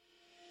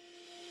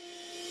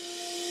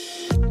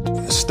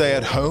stay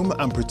at home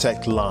and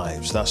protect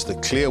lives. That's the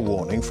clear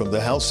warning from the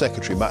Health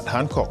Secretary, Matt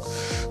Hancock,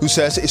 who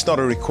says it's not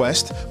a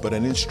request, but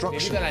an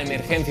instruction. Debido a la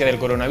emergencia del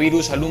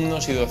coronavirus,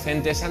 alumnos y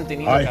docentes han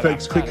tenido Hi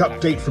folks, quick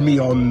update from me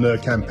on the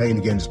campaign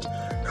against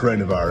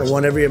coronavirus. I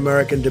want every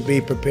American to be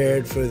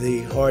prepared for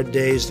the hard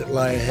days that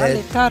lie ahead.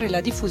 Rallentare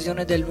la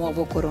diffusione del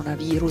nuovo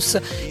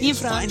coronavirus. In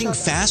Finding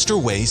faster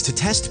ways to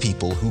test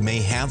people who may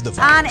have the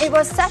virus. And it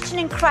was such an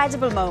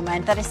incredible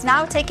moment that is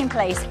now taking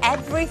place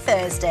every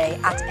Thursday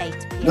at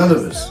 8 p.m. None of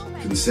us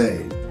can say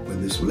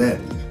when this will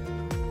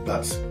end,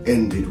 but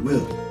end it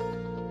will.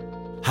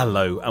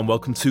 Hello and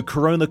welcome to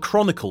Corona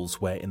Chronicles,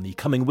 where in the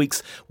coming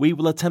weeks we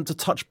will attempt to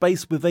touch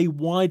base with a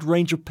wide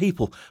range of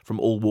people from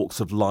all walks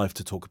of life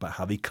to talk about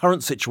how the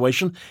current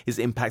situation is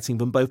impacting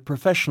them both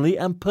professionally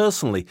and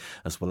personally,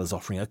 as well as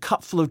offering a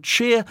cupful of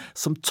cheer,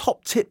 some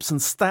top tips and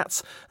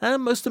stats,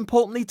 and most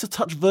importantly to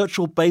touch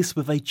virtual base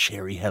with a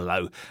cheery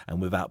hello and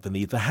without the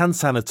need for hand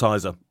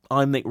sanitizer.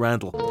 I'm Nick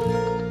Randall.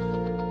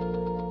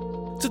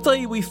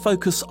 Today we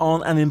focus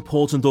on an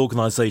important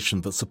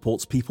organisation that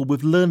supports people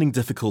with learning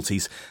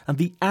difficulties and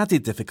the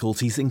added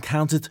difficulties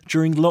encountered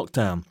during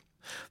lockdown.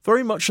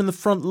 Very much in the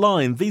front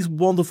line, these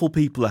wonderful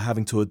people are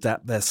having to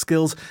adapt their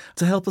skills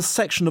to help a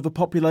section of the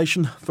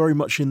population very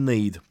much in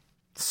need.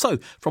 So,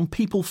 from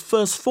People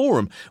First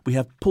Forum, we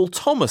have Paul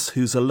Thomas,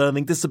 who's a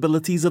learning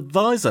disabilities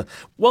advisor.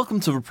 Welcome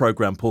to the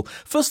programme, Paul.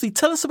 Firstly,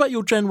 tell us about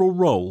your general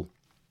role.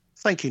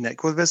 Thank you,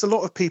 Nick. Well, there's a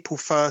lot of People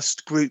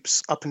First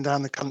groups up and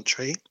down the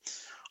country.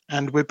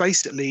 And we're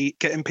basically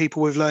getting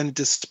people with learning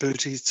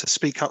disabilities to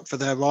speak up for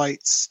their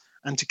rights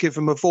and to give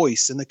them a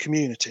voice in the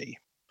community.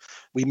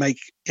 We make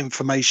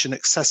information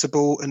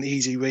accessible and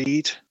easy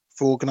read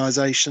for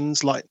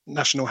organisations like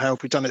National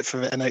Health. We've done it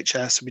for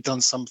NHS. We've done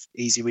some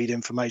easy read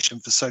information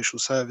for social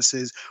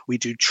services. We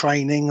do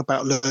training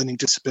about learning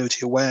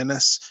disability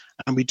awareness,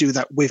 and we do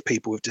that with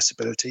people with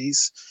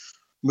disabilities.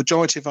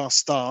 Majority of our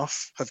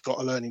staff have got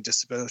a learning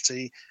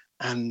disability,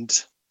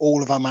 and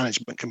all of our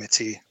management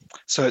committee.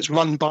 So it's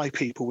run by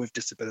people with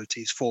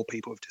disabilities, for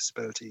people with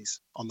disabilities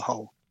on the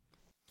whole.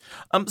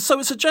 So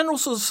it's a general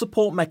sort of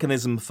support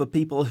mechanism for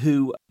people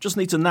who just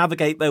need to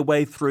navigate their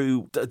way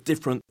through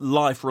different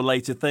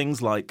life-related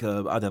things like,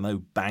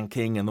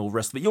 banking and all the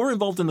rest of it. You're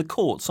involved in the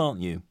courts,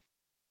 aren't you?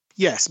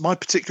 Yes, my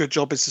particular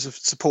job is to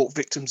support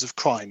victims of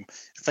crime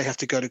if they have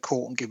to go to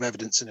court and give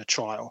evidence in a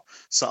trial.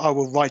 So I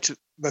will write a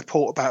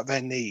report about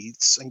their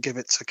needs and give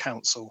it to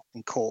counsel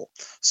in court.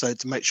 So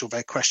to make sure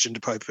they're questioned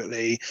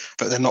appropriately,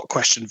 that they're not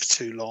questioned for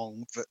too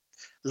long, that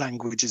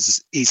language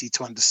is easy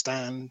to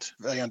understand,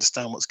 they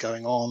understand what's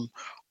going on,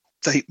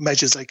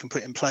 measures they can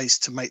put in place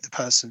to make the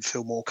person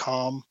feel more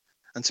calm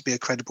and to be a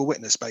credible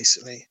witness,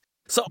 basically.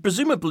 So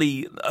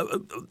presumably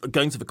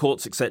going to the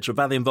courts, etc.,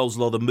 that involves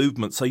a lot of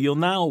movement. So you're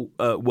now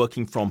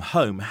working from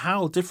home.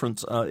 How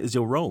different is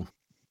your role?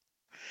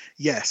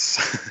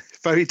 Yes,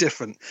 very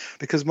different,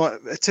 because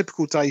a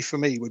typical day for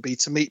me would be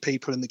to meet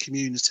people in the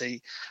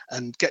community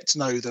and get to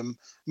know them,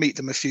 meet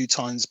them a few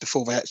times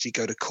before they actually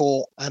go to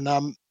court. And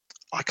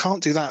I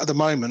can't do that at the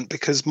moment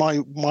because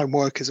my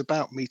work is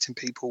about meeting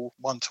people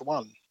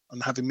one-to-one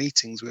and having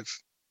meetings with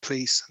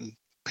police and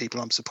people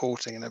I'm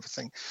supporting and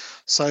everything.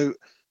 So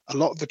a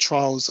lot of the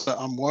trials that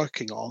I'm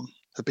working on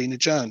have been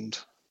adjourned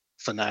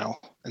for now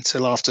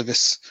until after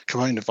this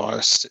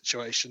coronavirus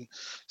situation.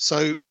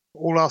 So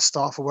all our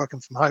staff are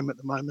working from home at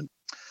the moment.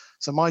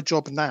 So my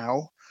job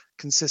now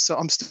consists of,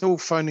 I'm still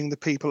phoning the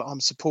people I'm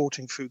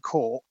supporting through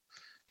court,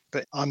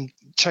 but I'm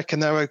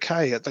checking they're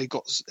okay, that they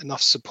got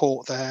enough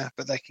support there,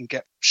 that they can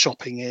get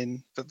shopping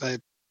in, that they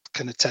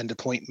can attend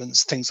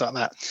appointments, things like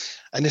that.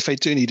 And if they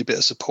do need a bit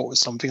of support with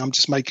something, I'm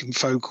just making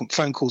phone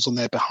calls on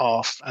their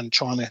behalf and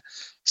trying to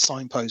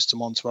signpost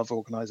them onto other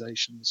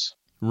organisations.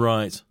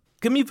 Right.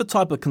 Give me the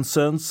type of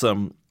concerns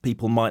some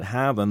people might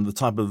have and the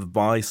type of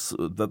advice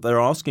that they're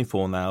asking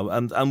for now,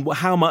 and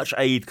how much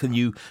aid can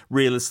you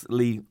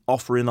realistically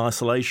offer in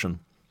isolation?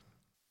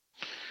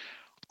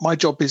 My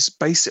job is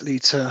basically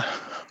to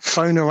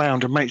phone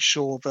around and make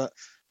sure that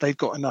they've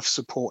got enough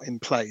support in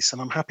place.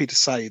 And I'm happy to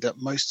say that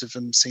most of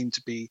them seem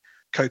to be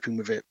coping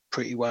with it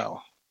pretty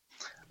well.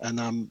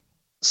 And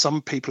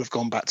some people have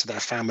gone back to their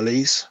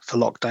families for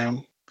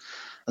lockdown,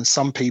 and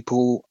some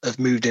people have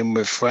moved in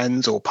with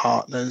friends or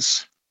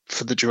partners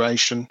for the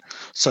duration.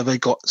 So they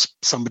got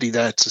somebody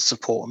there to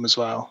support them as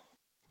well.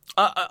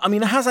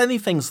 Has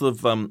anything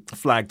sort of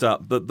flagged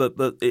up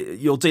that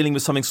you're dealing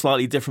with something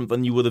slightly different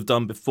than you would have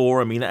done before?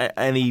 I mean,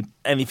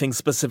 anything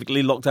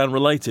specifically lockdown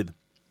related?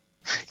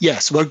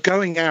 Yes, well,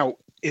 going out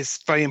is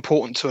very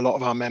important to a lot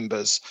of our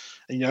members.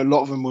 And, a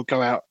lot of them will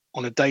go out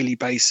on a daily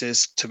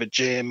basis to the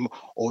gym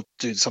or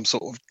do some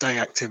sort of day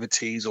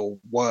activities or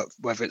work,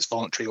 whether it's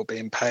voluntary or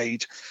being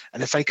paid.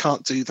 And if they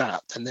can't do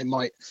that, then they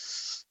might,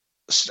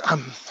 sort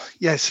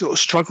of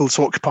struggle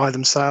to occupy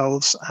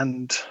themselves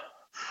and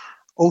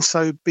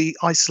also be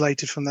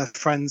isolated from their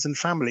friends and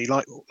family,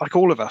 like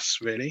all of us,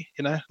 really,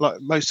 like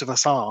most of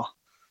us are.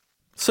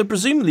 So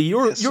presumably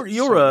you're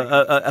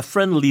a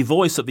friendly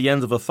voice at the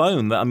end of a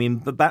phone. I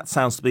mean, that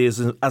sounds to be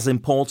as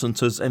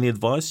important as any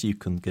advice you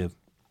can give.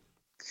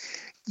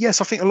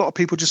 Yes, I think a lot of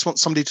people just want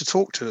somebody to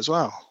talk to as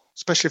well,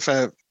 especially if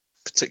they're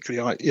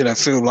particularly,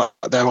 feel like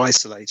they're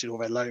isolated or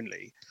they're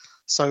lonely.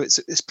 So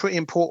it's pretty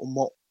important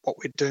what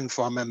we're doing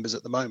for our members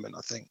at the moment,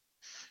 I think.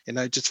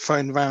 Just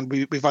phoning around.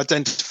 We've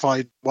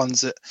identified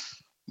ones that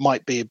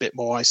might be a bit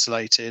more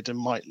isolated and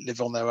might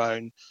live on their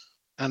own.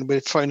 And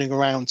we're phoning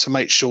around to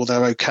make sure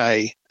they're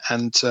okay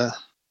and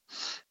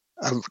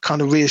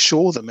kind of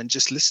reassure them and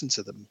just listen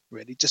to them,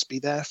 really, just be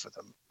there for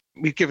them.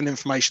 We've given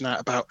information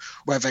out about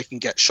where they can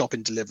get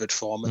shopping delivered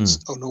from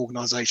and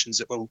organisations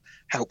that will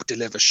help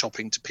deliver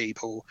shopping to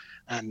people.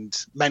 And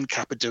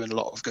MenCap are doing a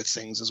lot of good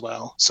things as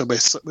well. So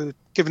we're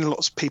giving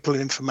lots of people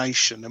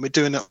information, and we're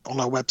doing it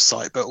on our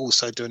website, but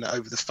also doing it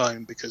over the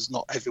phone because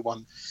not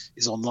everyone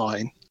is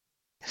online.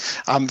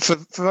 For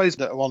those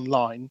that are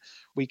online,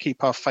 we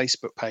keep our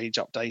Facebook page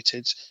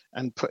updated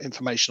and put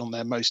information on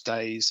there most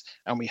days.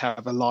 And we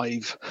have a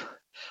live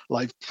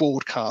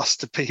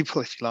broadcast to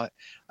people, if you like,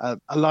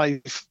 a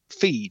live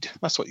feed.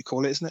 That's what you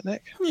call it, isn't it,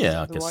 Nick?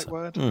 Yeah, I the guess right so.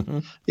 word. Mm-hmm.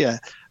 Yeah,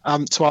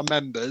 to our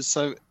members,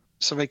 so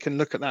they can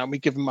look at that, and we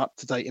give them up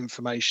to date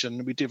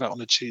information. We do that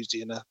on a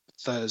Tuesday and a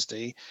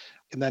Thursday,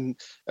 and then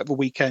at the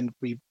weekend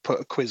we put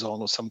a quiz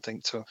on or something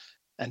to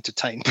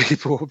entertain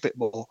people a bit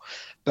more.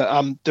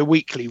 But the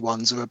weekly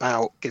ones are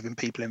about giving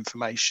people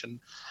information,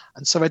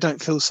 and so they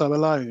don't feel so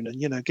alone,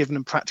 and giving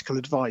them practical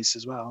advice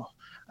as well,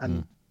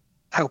 and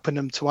helping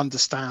them to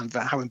understand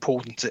that how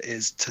important it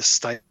is to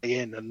stay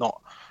in and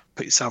not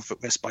put yourself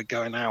at risk by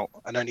going out,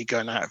 and only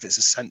going out if it's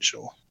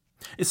essential.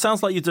 It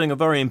sounds like you're doing a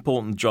very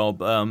important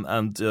job,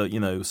 and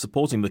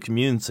supporting the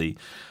community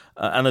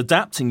and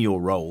adapting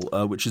your role,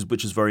 which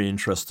is very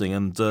interesting.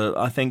 And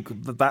I think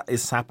that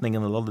is happening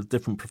in a lot of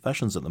different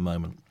professions at the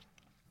moment.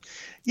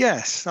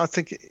 Yes, I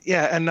think,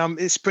 and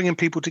it's bringing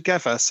people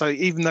together. So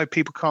even though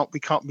we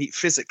can't meet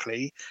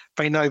physically,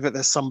 they know that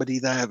there's somebody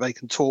there they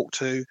can talk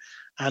to,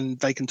 and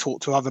they can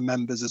talk to other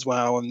members as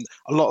well. And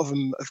a lot of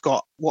them have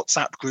got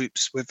WhatsApp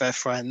groups with their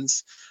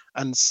friends,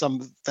 and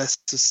some of their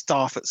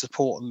staff that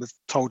support them have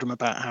told them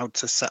about how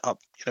to set up,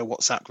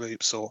 WhatsApp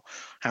groups, or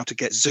how to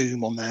get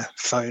Zoom on their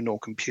phone or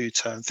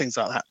computer and things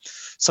like that.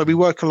 So we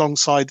work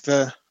alongside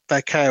their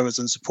carers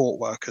and support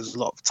workers a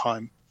lot of the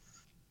time.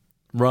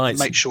 Right.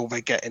 Make sure they're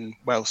getting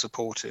well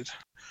supported.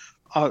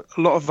 A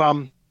lot of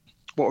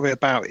what we're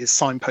about is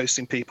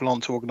signposting people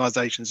onto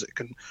organisations that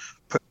can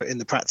put in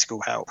the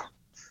practical help.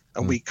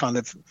 And we kind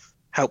of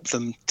help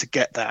them to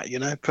get that,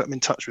 put them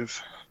in touch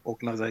with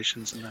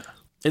organisations and that.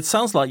 It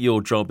sounds like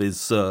your job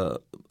is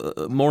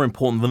more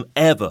important than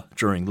ever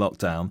during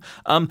lockdown.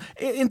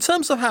 In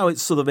terms of how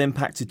it's sort of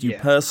impacted you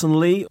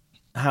personally,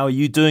 how are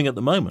you doing at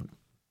the moment?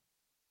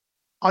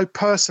 I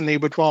personally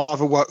would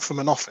rather work from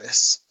an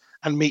office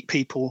and meet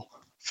people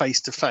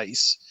face to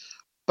face,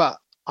 but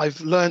I've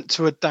learned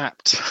to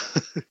adapt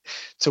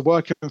to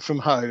working from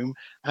home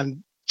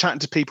and chatting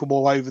to people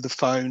more over the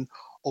phone,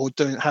 or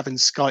having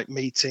Skype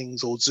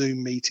meetings or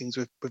Zoom meetings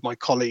with my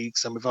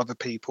colleagues and with other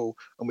people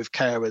and with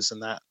carers and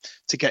that,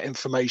 to get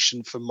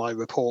information from my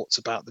reports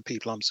about the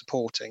people I'm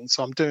supporting.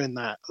 So I'm doing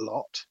that a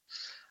lot.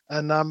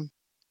 And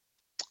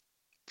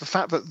the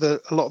fact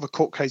that a lot of the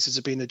court cases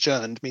have been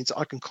adjourned means that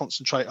I can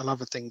concentrate on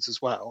other things as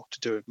well to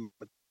do with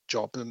my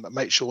job and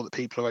make sure that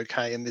people are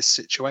okay in this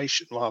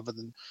situation rather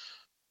than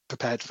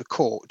prepared for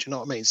court. Do you know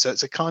what I mean? So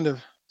it's a kind of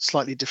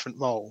slightly different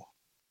role.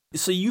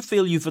 So you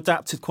feel you've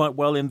adapted quite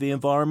well in the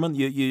environment?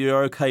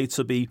 You're okay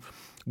to be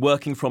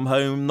working from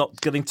home,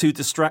 not getting too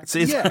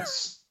distracted?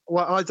 Yes.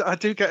 Well, I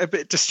do get a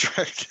bit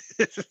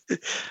distracted.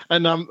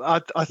 And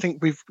I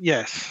think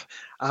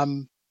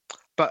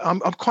but I'm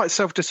quite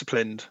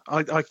self-disciplined.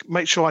 I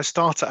make sure I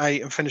start at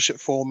 8 and finish at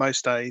 4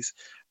 most days.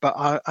 But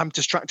I'm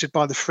distracted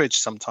by the fridge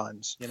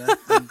sometimes,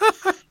 And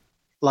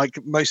like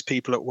most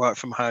people at work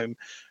from home,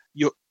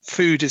 your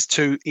food is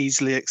too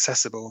easily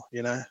accessible,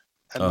 And,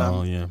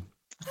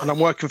 And I'm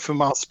working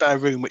from our spare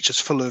room, which is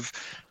full of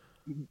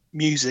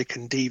music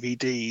and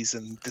DVDs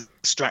and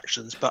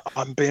distractions. But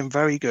I'm being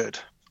very good.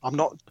 I'm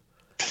not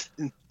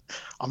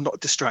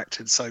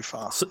distracted so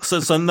far.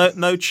 So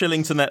no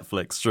chilling to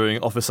Netflix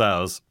during office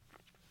hours.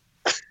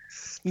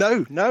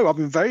 No, I've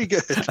been very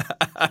good.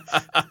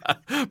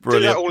 Brilliant. Do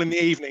that all in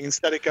the evening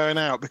instead of going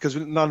out, because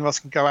none of us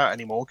can go out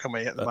anymore, can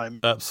we, at the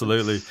moment?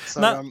 Absolutely.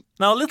 So,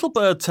 now, Little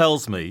Bird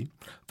tells me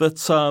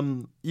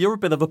that you're a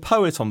bit of a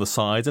poet on the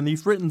side, and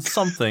you've written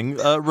something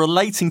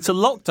relating to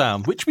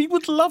lockdown, which we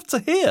would love to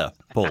hear,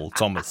 Paul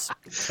Thomas.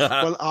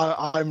 Well,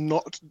 I'm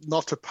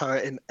not a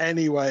poet in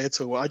any way at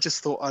all. I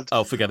just thought I'd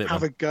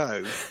have a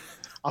go.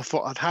 I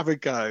thought I'd have a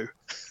go.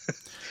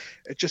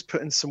 Just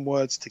putting some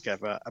words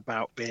together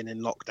about being in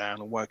lockdown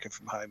and working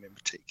from home in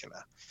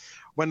particular.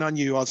 When I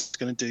knew I was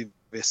going to do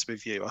this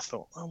with you, I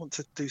thought I want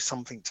to do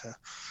something to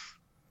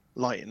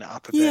lighten it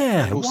up a bit.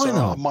 Yeah, and also, why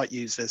not? I might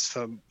use this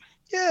for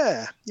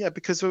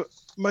because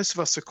most of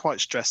us are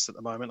quite stressed at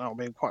the moment. I'm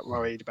being quite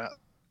worried about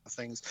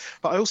things,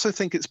 but I also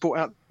think it's brought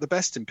out the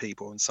best in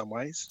people in some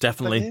ways.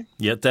 Definitely,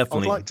 yeah,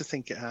 definitely. I'd like to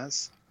think it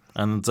has.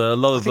 And a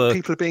lot I think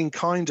people are being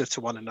kinder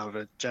to one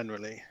another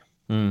generally.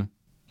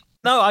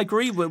 No, I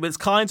agree. It's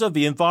kinder.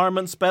 The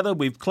environment's better.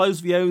 We've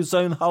closed the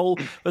ozone hole.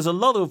 There's a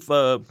lot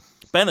of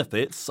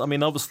benefits. I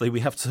mean, obviously,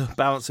 we have to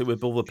balance it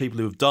with all the people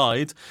who have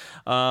died.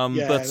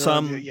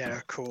 Yeah,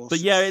 of course. But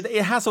yeah,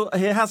 it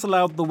has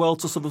allowed the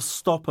world to sort of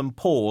stop and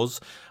pause.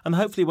 And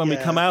hopefully, when we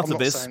come out of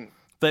this,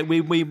 that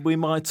we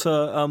might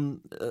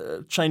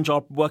change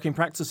our working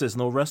practices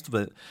and all the rest of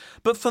it.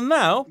 But for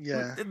now,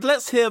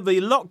 let's hear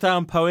the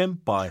lockdown poem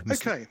by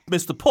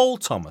Mr. Paul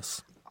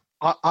Thomas.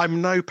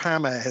 I'm no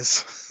Pam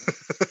Ayres.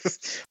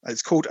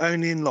 It's called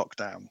Only in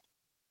Lockdown.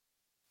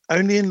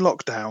 Only in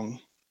lockdown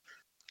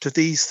do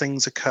these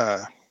things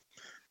occur,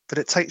 that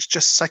it takes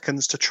just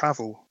seconds to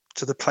travel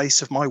to the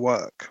place of my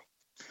work.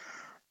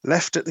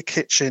 Left at the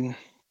kitchen,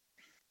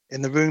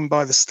 in the room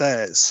by the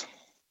stairs,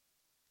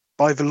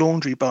 by the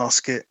laundry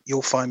basket,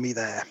 you'll find me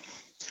there.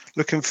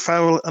 Looking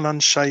feral and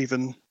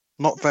unshaven,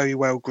 not very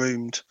well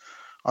groomed.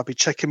 I'll be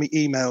checking my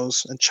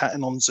emails and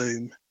chatting on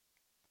Zoom.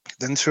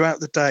 Then throughout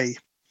the day,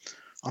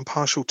 I'm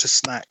partial to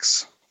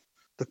snacks.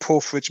 The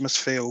poor fridge must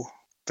feel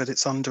that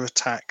it's under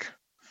attack.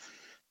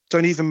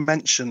 Don't even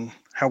mention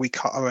how we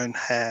cut our own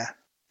hair.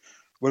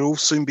 We'll all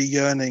soon be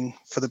yearning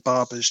for the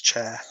barber's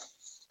chair.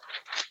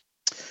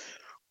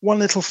 One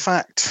little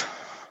fact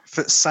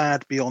that's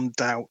sad beyond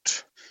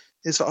doubt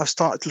is that I've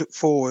started to look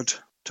forward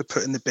to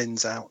putting the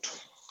bins out.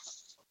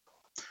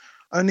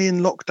 Only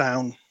in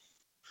lockdown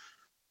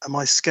am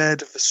I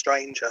scared of the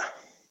stranger.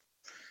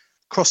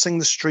 Crossing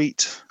the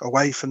street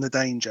away from the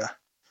danger.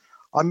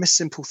 I miss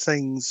simple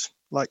things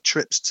like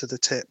trips to the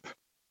tip.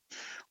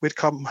 We'd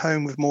come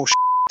home with more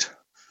shit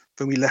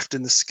than we left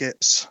in the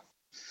skips.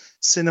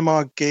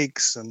 Cinema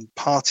gigs and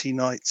party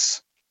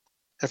nights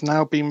have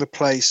now been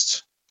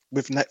replaced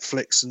with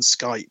Netflix and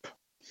Skype.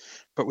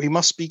 But we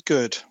must be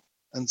good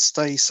and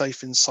stay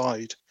safe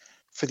inside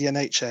for the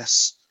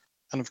NHS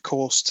and, of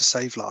course, to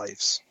save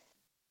lives.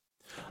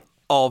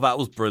 Oh, that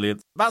was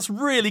brilliant. That's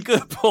really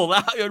good, Paul.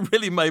 That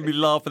really made me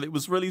laugh, and it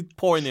was really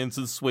poignant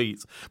and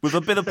sweet, with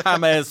a bit of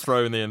Pam Ayres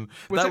thrown in.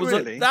 Was that it was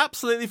really?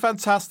 Absolutely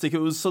fantastic. It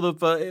was sort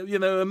of,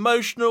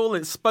 emotional.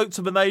 It spoke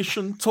to the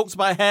nation, talked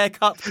about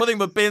haircuts, putting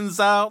the bins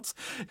out.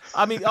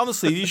 I mean,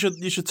 honestly, you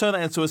should turn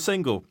that into a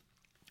single.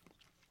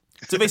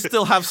 Do they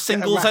still have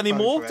singles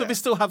anymore? Do they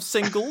still have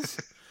singles?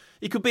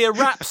 It could be a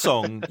rap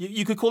song.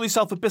 You could call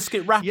yourself the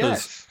Biscuit Rappers.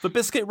 Yes. The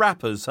Biscuit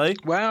Rappers, hey?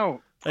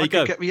 Wow. There you I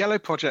could get the Yellow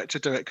Project to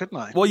do it, couldn't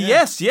I? Well,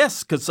 yes,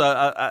 because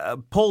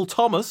Paul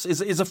Thomas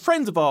is a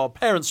friend of our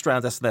parent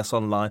strand, SNS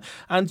Online,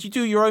 and you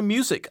do your own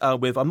music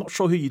with, I'm not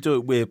sure who you do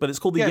it with, but it's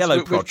called the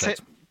Yellow Project.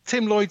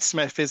 Tim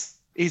Lloyd-Smith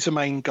he's the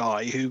main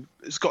guy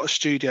who's got a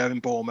studio in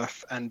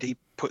Bournemouth, and he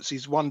puts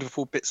these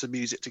wonderful bits of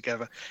music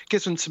together,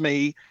 gives them to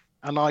me,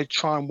 and I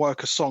try and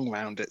work a song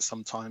around it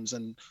sometimes,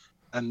 and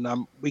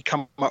we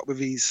come up with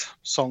these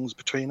songs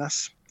between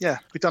us. Yeah,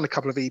 we've done a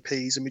couple of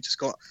EPs, and we just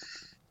got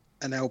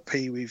an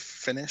LP we've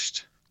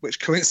finished, which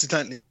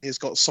coincidentally has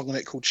got a song on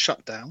it called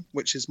Shutdown,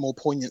 which is more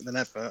poignant than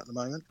ever at the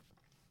moment.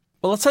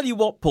 Well, I'll tell you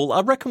what, Paul,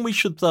 I reckon we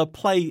should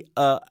play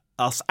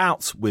us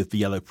out with the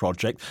Yellow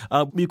Project.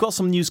 We've got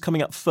some news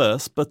coming up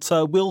first, but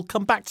we'll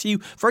come back to you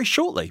very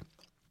shortly.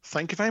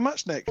 Thank you very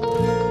much, Nick.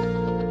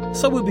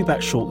 So we'll be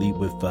back shortly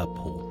with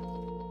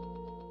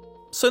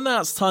Paul. So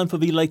now it's time for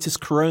the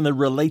latest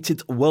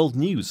corona-related world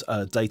news,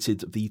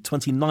 dated the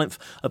 29th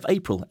of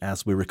April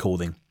as we're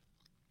recording.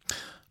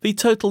 The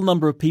total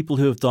number of people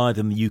who have died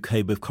in the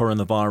UK with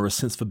coronavirus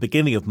since the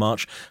beginning of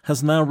March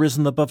has now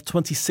risen above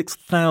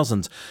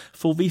 26,000.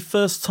 For the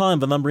first time,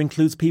 the number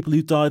includes people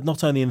who died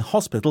not only in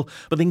hospital,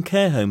 but in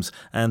care homes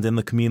and in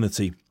the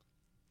community.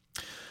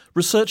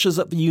 Researchers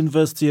at the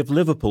University of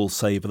Liverpool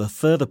say that a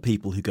third of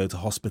people who go to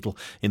hospital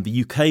in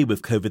the UK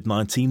with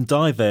COVID-19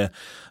 die there.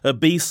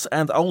 Obese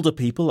and older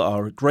people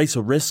are at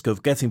greater risk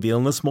of getting the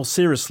illness more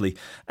seriously,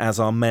 as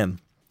are men.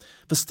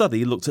 The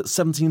study looked at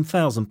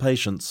 17,000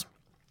 patients.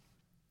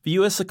 The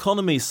US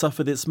economy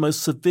suffered its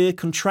most severe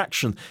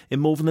contraction in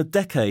more than a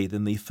decade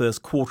in the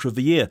first quarter of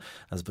the year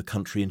as the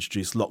country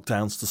introduced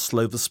lockdowns to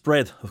slow the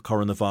spread of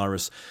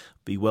coronavirus.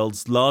 The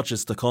world's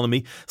largest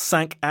economy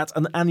sank at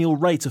an annual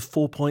rate of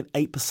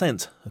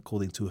 4.8%,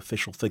 according to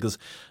official figures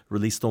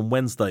released on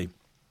Wednesday.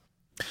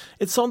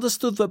 It's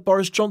understood that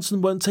Boris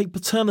Johnson won't take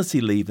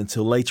paternity leave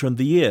until later in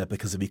the year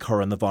because of the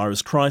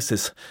coronavirus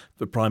crisis.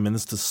 The Prime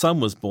Minister's son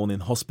was born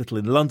in hospital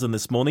in London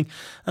this morning,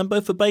 and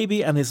both the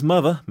baby and his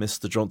mother,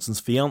 Mr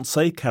Johnson's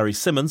fiancée, Carrie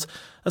Symonds,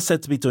 are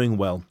said to be doing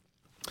well.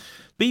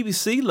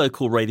 BBC,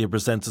 local radio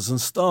presenters and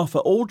staff are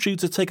all due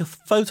to take a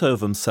photo of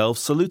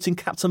themselves saluting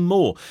Captain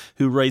Moore,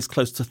 who raised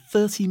close to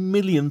 £30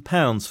 million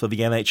for the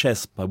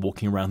NHS by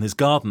walking around his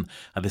garden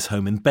at his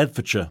home in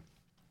Bedfordshire.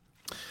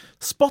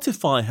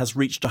 Spotify has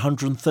reached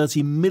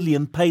 130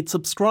 million paid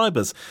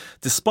subscribers,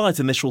 despite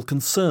initial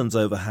concerns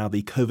over how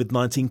the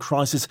COVID-19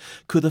 crisis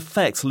could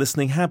affect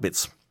listening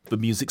habits. The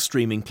music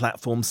streaming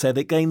platform said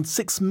it gained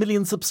 6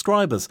 million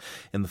subscribers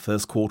in the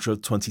first quarter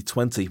of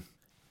 2020.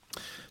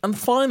 And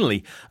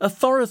finally,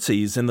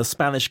 authorities in the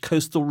Spanish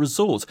coastal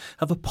resort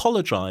have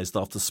apologised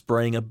after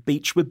spraying a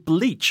beach with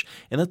bleach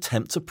in an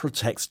attempt to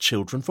protect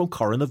children from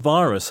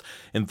coronavirus.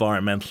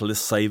 Environmentalists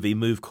say the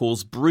move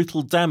caused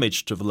brutal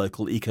damage to the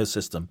local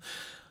ecosystem.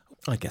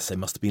 I guess they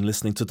must have been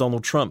listening to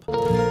Donald Trump.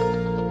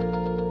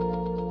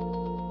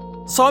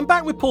 So I'm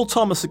back with Paul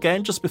Thomas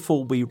again just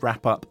before we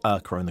wrap up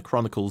Corona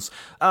Chronicles.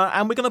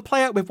 And we're going to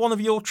play out with one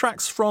of your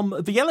tracks from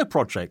the Yellow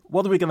Project.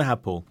 What are we going to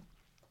have, Paul?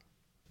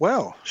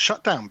 Well,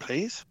 Shut Down,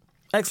 please.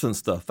 Excellent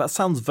stuff. That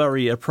sounds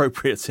very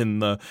appropriate in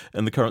the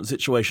current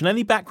situation.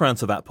 Any background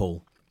to that,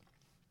 Paul?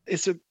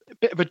 It's a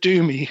bit of a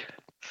doomy,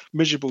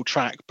 miserable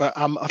track, but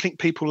I think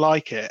people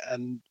like it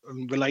and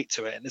relate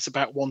to it. And it's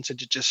about wanting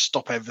to just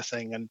stop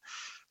everything and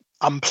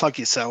unplug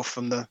yourself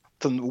from the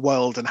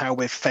world and how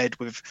we're fed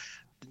with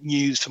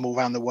news from all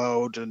around the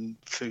world and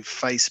through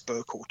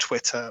Facebook or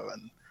Twitter,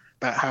 and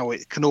about how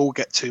it can all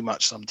get too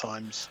much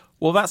sometimes.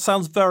 Well, that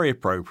sounds very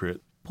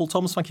appropriate. Paul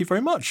Thomas, thank you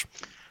very much.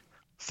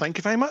 Thank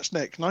you very much,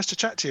 Nick. Nice to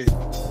chat to you.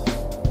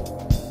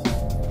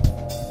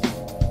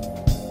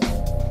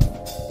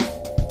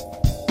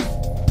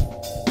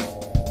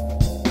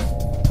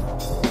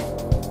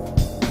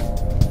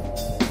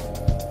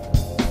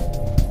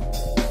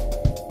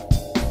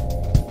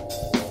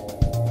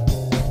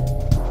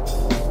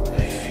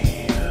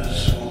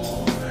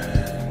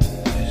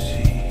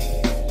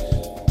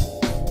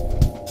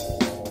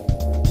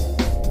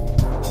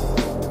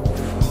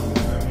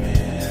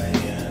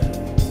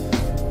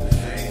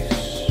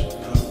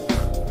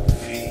 Facebook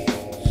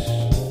feeds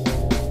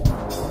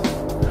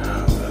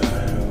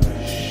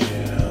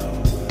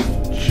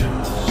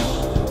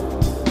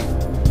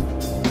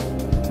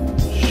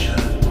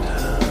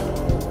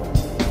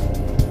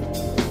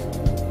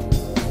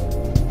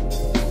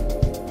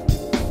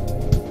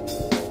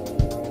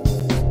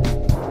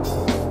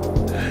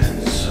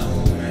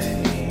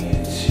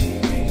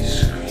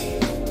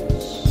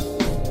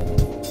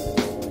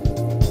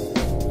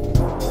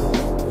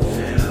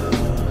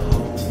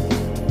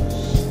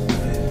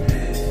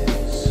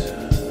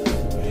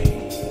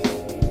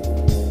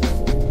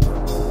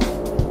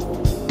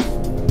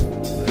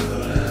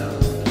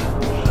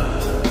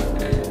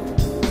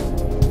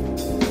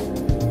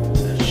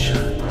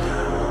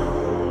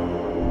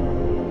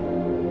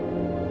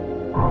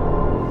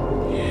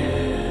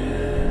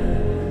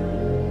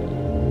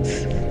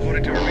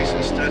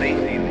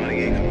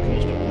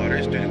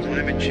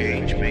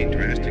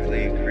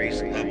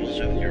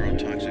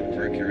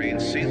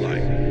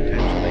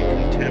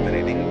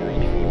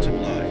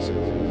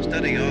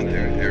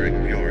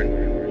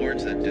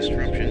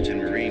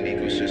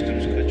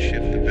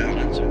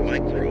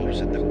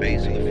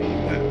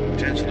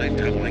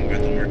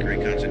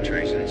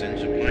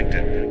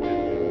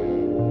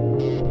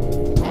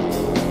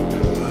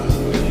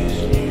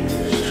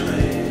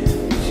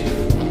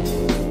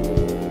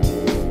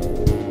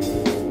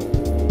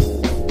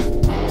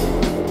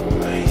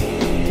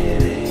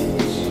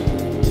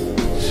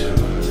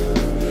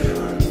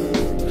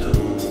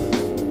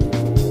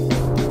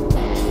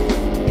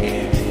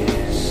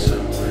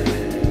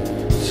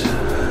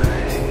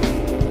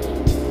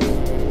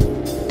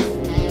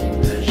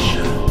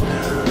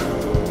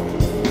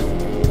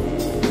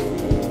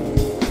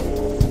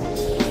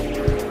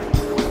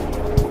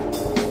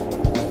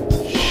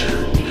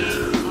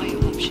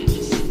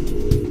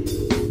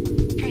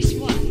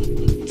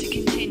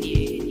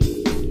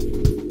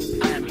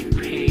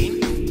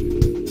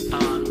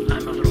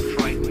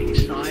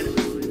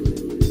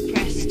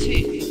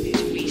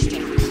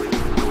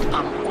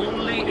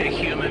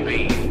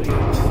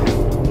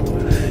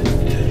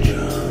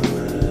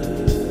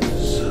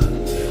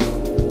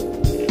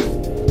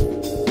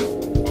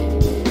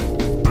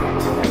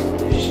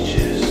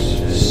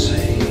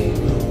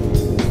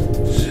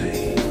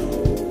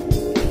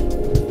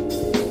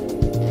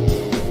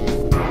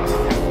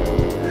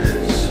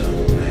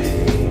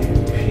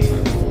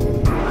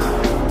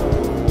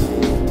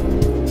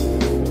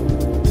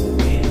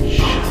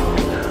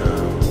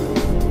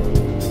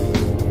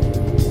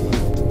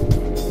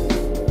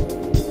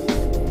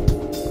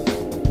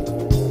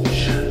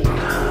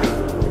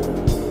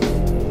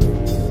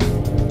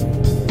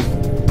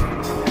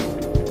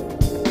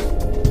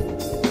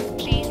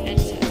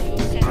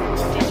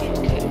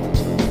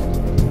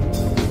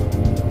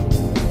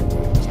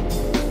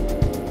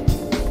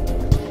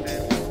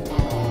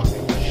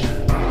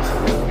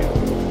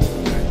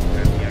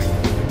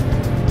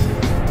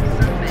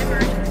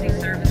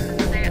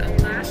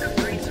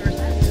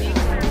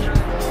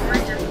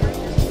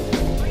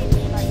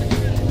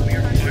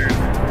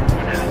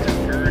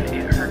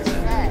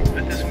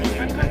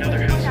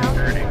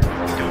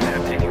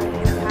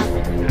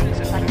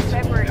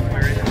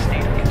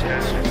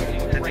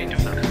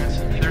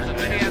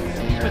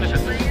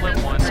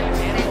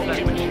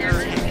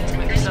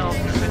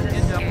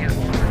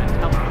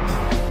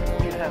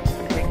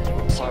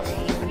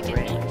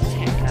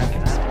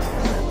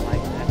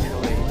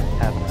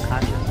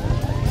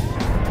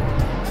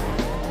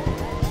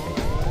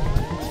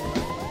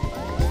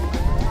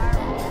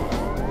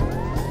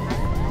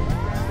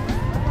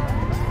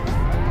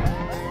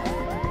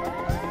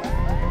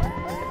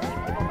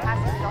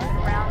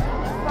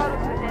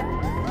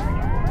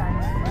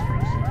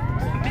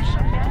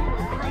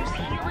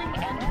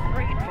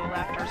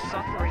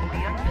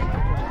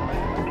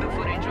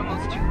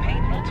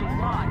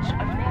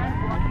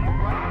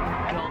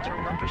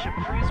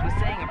Cruz was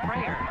saying a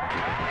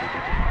prayer.